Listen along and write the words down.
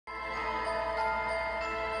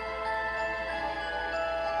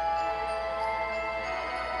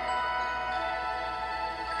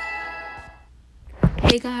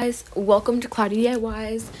Hey guys, welcome to Cloudy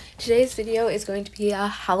DIYs. Today's video is going to be a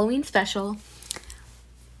Halloween special.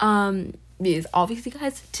 Because obviously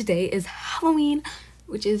guys, today is Halloween,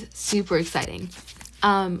 which is super exciting.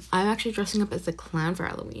 I'm actually dressing up as a clown for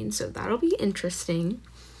Halloween, so that'll be interesting.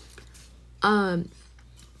 But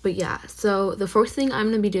yeah, so the first thing I'm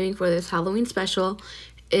going to be doing for this Halloween special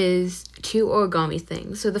is 2 origami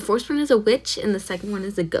things. So the first one is a witch and the second one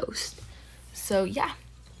is a ghost. So yeah,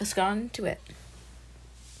 let's get on to it.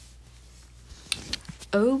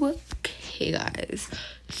 Okay guys,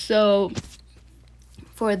 so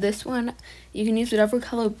for this one you can use whatever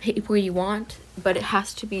color paper you want, but it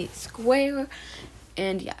has to be square.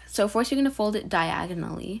 And yeah, so first you're going to fold it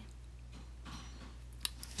diagonally.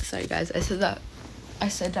 Sorry guys, I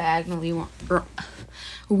said diagonally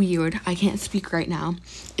weird. I can't speak right now.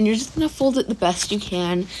 And you're just going to fold it the best you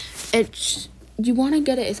can. You want to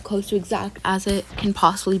get it as close to exact as it can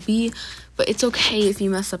possibly be, but it's okay if you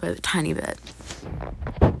mess up a tiny bit.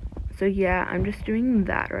 So yeah, I'm just doing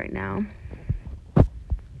that right now.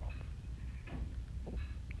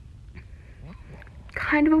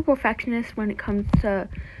 Kind of a perfectionist when it comes to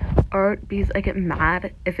art because I get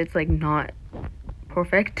mad if it's like not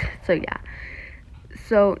perfect. So yeah.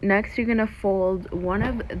 So next you're gonna fold one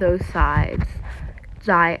of those sides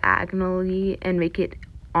diagonally and make it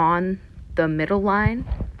on the middle line.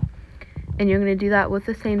 And you're gonna do that with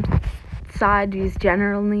the same side, because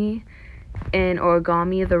generally in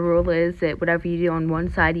origami the rule is that whatever you do on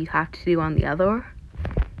one side you have to do on the other.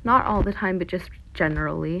 Not all the time, but just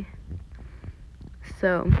generally.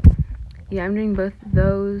 So yeah, I'm doing both of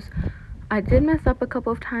those. I did mess up a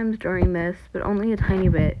couple of times during this, but only a tiny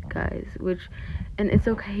bit, guys, and it's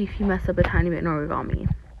okay if you mess up a tiny bit in origami.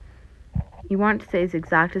 You want to stay as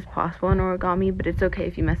exact as possible in origami, but it's okay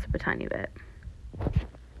if you mess up a tiny bit.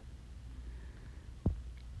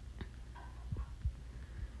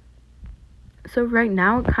 So right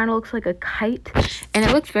now it kind of looks like a kite, and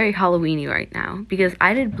it looks very Halloween-y right now because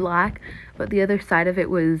I did black, but the other side of it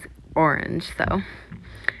was orange. So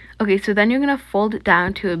okay, so then you're gonna fold it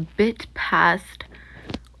down to a bit past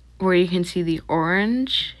where you can see the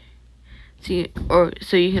orange. So you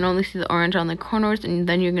can only see the orange on the corners, and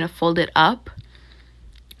then you're gonna fold it up.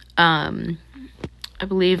 I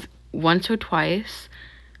believe once or twice.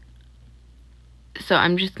 So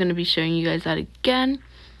I'm just gonna be showing you guys that again.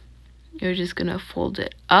 You're just gonna fold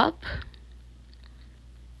it up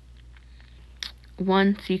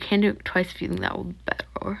once. You can do it twice if you think that will be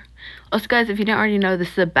better. Also guys, if you don't already know, this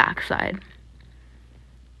is the back side.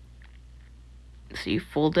 So you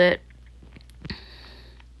fold it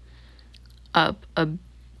up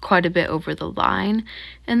quite a bit over the line,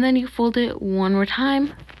 and then you fold it one more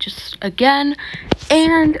time, just again,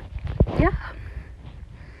 and yeah.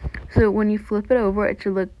 So when you flip it over, it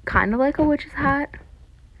should look kind of like a witch's hat.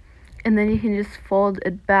 And then you can just fold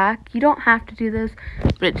it back. You don't have to do this,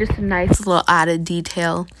 but it's just a nice little added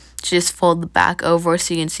detail to just fold the back over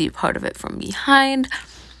so you can see part of it from behind.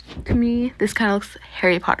 To me, this kind of looks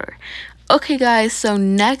Harry Potter. Okay guys, so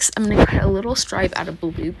next I'm going to cut a little stripe out of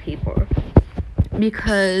blue paper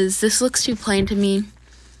because this looks too plain to me.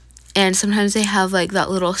 And sometimes they have like that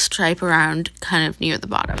little stripe around kind of near the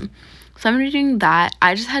bottom. So I'm doing that.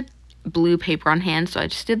 I just had blue paper on hand, so I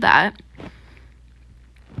just did that.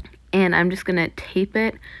 And I'm just gonna tape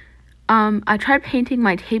it. I tried painting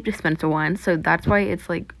my tape dispenser one, so that's why it's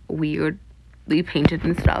like weirdly painted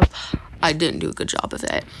and stuff. I didn't do a good job of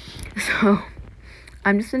it. So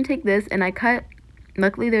I'm just gonna take this and I cut,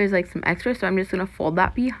 luckily there's like some extra, so I'm just gonna fold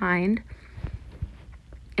that behind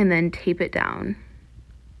and then tape it down.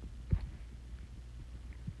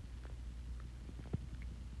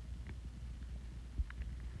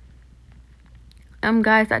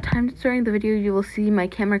 Guys, at times during the video you will see my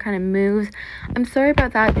camera kind of moves. I'm sorry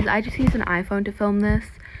about that because I just use an iPhone to film this,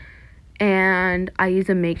 and I use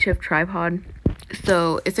a makeshift tripod.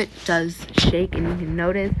 So if it does shake and you can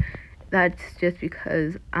notice, that's just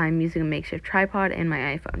because I'm using a makeshift tripod and my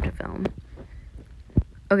iPhone to film.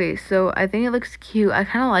 Okay, so I think it looks cute. I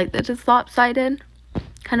kind of like that it's lopsided.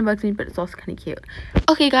 Kind of bugs me, but it's also kind of cute.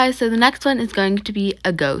 Okay guys, so the next one is going to be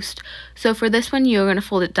a ghost. So for this one you're going to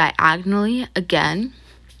fold it diagonally again,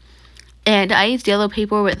 and I used yellow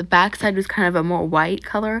paper where the back side was kind of a more white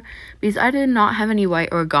color because I did not have any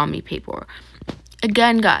white origami paper.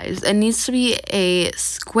 Again guys, it needs to be a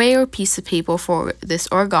square piece of paper for this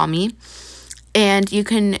origami, and you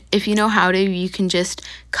can, if you know how to, you can just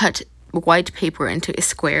cut white paper into a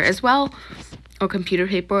square as well, or computer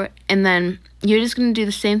paper. And then you're just going to do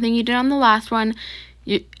the same thing you did on the last one.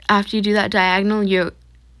 After you do that diagonal,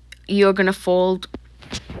 you're going to fold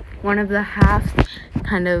one of the halves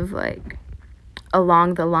kind of like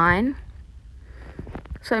along the line.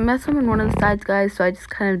 So I messed up on one of the sides, guys, so I just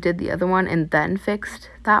kind of did the other one and then fixed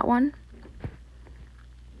that one.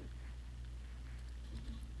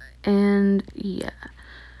 And yeah,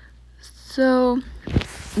 so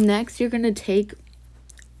next you're gonna take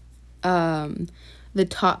the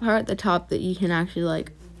top part, the top that you can actually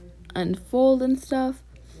like unfold and stuff,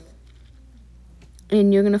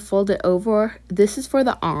 and you're gonna fold it over. This is for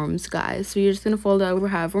the arms, guys, so you're just gonna fold it over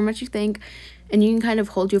however much you think, and you can kind of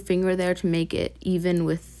hold your finger there to make it even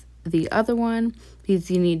with the other one,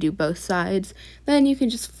 because you need to do both sides. Then you can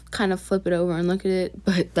just kind of flip it over and look at it,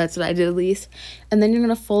 but that's what I did at least. And then you're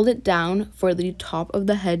gonna fold it down for the top of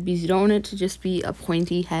the head, because you don't want it to just be a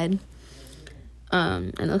pointy head.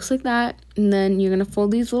 And it looks like that. And then you're gonna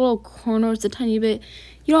fold these little corners a tiny bit.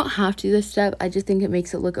 You don't have to do this step, I just think it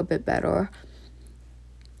makes it look a bit better.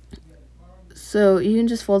 So you can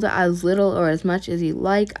just fold it as little or as much as you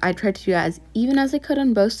like. I tried to do it as even as I could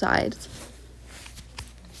on both sides.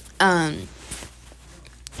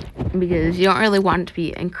 Because you don't really want it to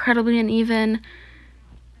be incredibly uneven,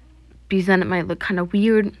 because then it might look kind of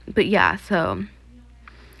weird. But yeah, so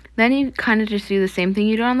then you kind of just do the same thing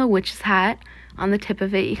you did on the witch's hat. On the tip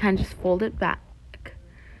of it, you kind of just fold it back,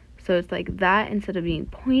 so it's like that instead of being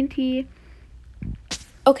pointy.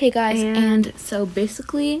 Okay, guys, and so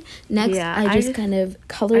basically next, yeah, I just kind of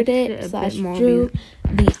colored it slash drew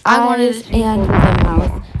the eyes and the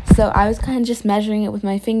mouth. So I was kind of just measuring it with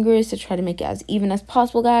my fingers to try to make it as even as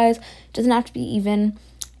possible, guys. It doesn't have to be even,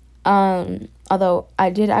 although I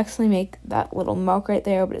did actually make that little mark right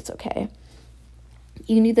there, but it's okay.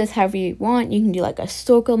 You can do this however you want. You can do like a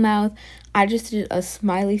circle mouth. I just did a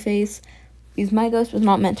smiley face, because my ghost was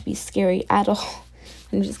not meant to be scary at all.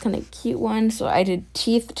 And just kind of cute one. So I did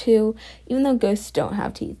teeth too, even though ghosts don't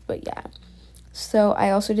have teeth, but yeah. So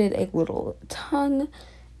I also did a little tongue,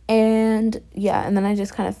 and yeah, and then I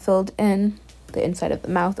just kind of filled in the inside of the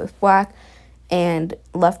mouth with black and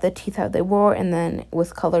left the teeth how they were, and then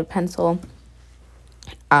with colored pencil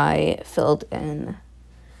I filled in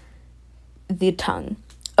the tongue.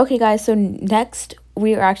 Okay, guys, so next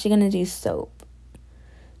we are actually going to do soap.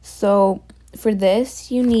 So for this,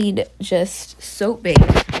 you need just soap base,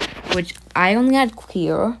 which I only had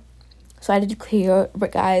clear, so I did clear.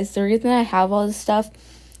 But guys, the reason I have all this stuff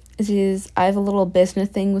is I have a little business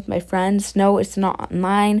thing with my friends. No, it's not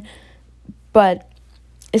online, but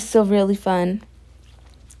it's still really fun.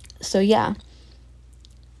 So yeah,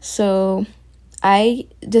 so I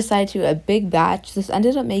decided to do a big batch. This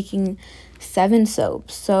ended up making 7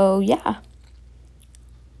 soaps, so yeah.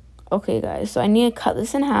 Okay, guys, so I need to cut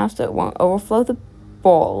this in half so it won't overflow the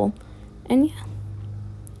bowl. And yeah.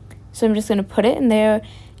 So I'm just going to put it in there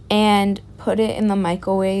and put it in the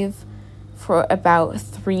microwave for about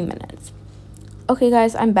 3 minutes. Okay,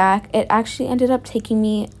 guys, I'm back. It actually ended up taking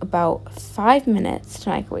me about 5 minutes to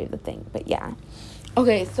microwave the thing, but yeah.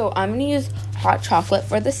 Okay, so I'm going to use hot chocolate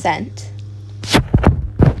for the scent.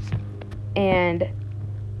 And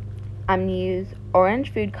I'm going to use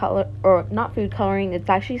orange food color, or not food coloring, it's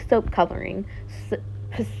actually soap coloring,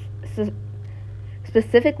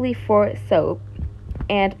 specifically for soap.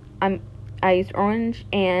 And I used orange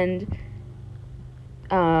and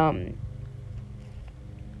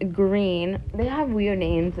green. They have weird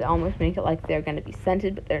names that almost make it like they're going to be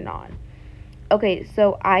scented, but they're not. Okay,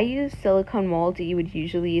 so I use silicone molds that you would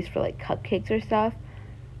usually use for like cupcakes or stuff,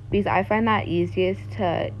 because I find that easiest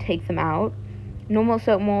to take them out. Normal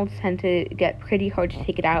soap molds tend to get pretty hard to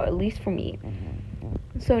take it out, at least for me.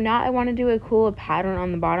 So now I want to do a cool pattern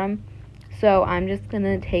on the bottom. So I'm just going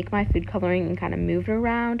to take my food coloring and kind of move it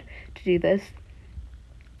around to do this.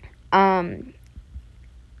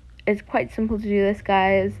 It's quite simple to do this,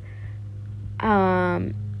 guys. You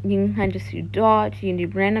can kind of just do dots, you can do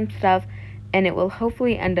random stuff, and it will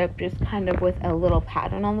hopefully end up just kind of with a little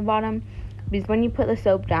pattern on the bottom. Because when you put the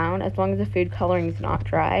soap down, as long as the food coloring is not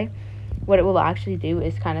dry, what it will actually do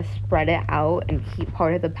is kind of spread it out and keep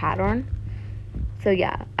part of the pattern. So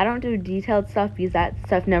yeah, I don't do detailed stuff because that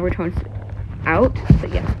stuff never turns out,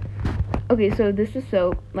 but yeah. Okay, so this is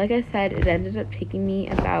soap. Like I said, it ended up taking me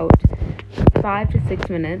about 5 to 6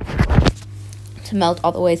 minutes to melt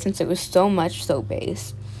all the way since it was so much soap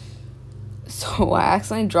base. So I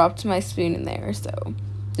accidentally dropped my spoon in there, so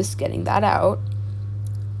just getting that out.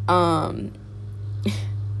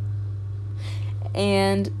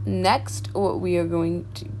 And next, what we are going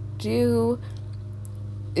to do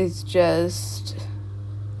is just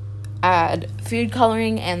add food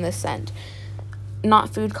coloring and the scent.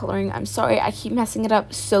 Not food coloring, I'm sorry, I keep messing it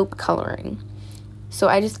up, soap coloring. So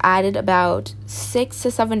I just added about 6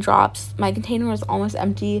 to 7 drops. My container was almost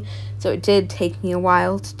empty, so it did take me a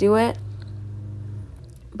while to do it.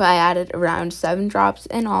 but I added around 7 drops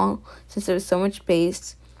in all since there was so much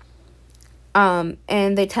base. And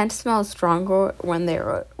they tend to smell stronger when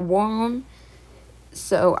they're warm,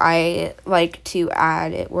 so I like to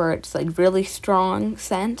add it where it's like really strong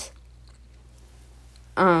scent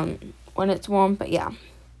when it's warm. But yeah,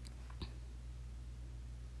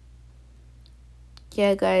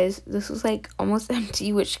 guys, this was like almost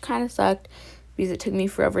empty, which kind of sucked because it took me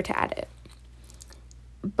forever to add it.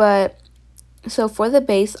 But so for the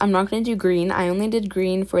base, I'm not going to do green. I only did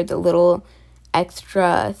green for the little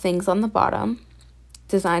extra things on the bottom,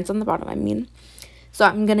 designs on the bottom, I mean. So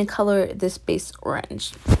I'm going to color this base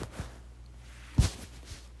orange.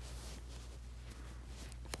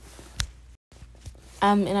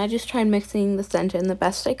 And I just tried mixing the scent in the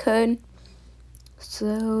best I could.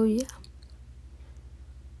 So yeah.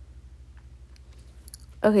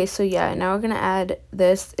 Okay, so yeah, now we're going to add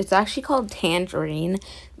this. It's actually called tangerine.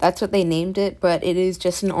 That's what they named it, but it is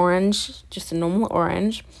just an orange, just a normal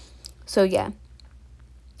orange. So yeah,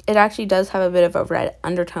 it actually does have a bit of a red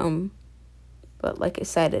undertone, but like I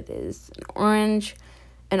said, it is an orange,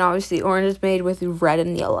 and obviously orange is made with red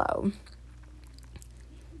and yellow.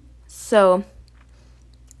 So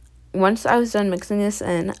once I was done mixing this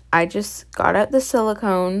in, I just got out the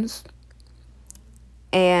silicones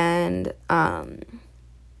and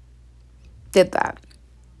did that.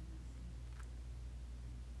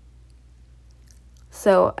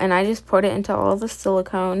 So, and I just poured it into all the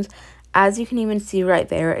silicones. As you can even see right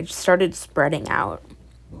there, it just started spreading out.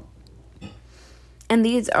 And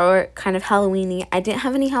these are kind of Halloween-y. I didn't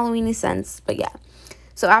have any Halloween-y scents, but yeah.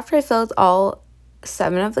 So after I filled all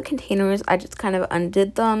 7 of the containers, I just kind of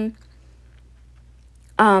undid them.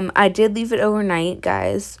 I did leave it overnight,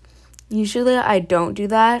 guys. Usually I don't do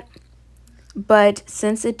that. But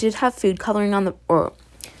since it did have food coloring on the, or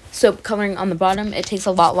soap coloring on the bottom, it takes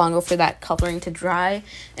a lot longer for that coloring to dry.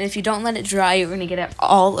 And if you don't let it dry, you're going to get it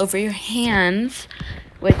all over your hands,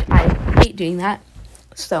 which I hate doing that.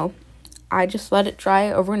 So I just let it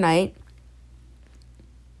dry overnight.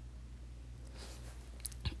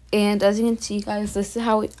 And as you can see, guys, this is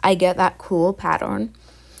how I get that cool pattern.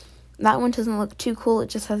 That one doesn't look too cool. It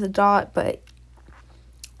just has a dot, but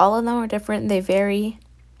all of them are different. They vary.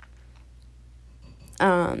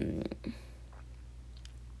 And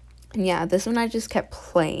yeah, this one I just kept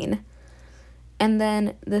plain. And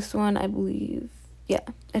then this one, I believe, yeah,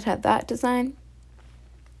 it had that design.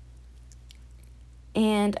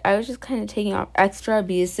 And I was just kind of taking off extra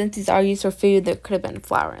because since these are used for food, there could have been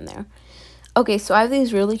flour in there. Okay, so I have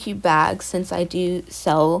these really cute bags since I do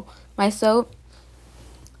sell my soap.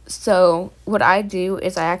 So what I do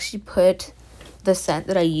is I actually put the scent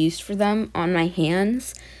that I used for them on my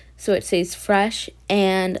hands, so it stays fresh.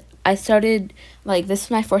 And I started, like, this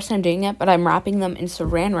is my first time doing it, but I'm wrapping them in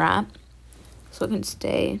saran wrap so it can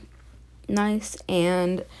stay nice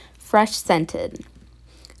and fresh scented.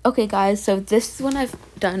 Okay, guys, so this is when I've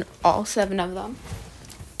done all 7 of them.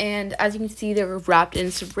 And as you can see, they were wrapped in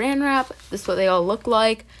saran wrap. This is what they all look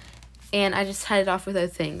like. And I just tied it off with other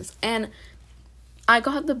things. And I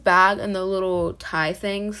got the bag and the little tie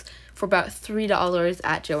things for about $3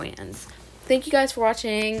 at Joann's. Thank you guys for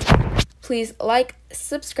watching. Please like,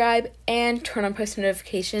 subscribe, and turn on post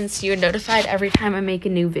notifications so you're notified every time I make a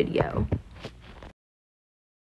new video.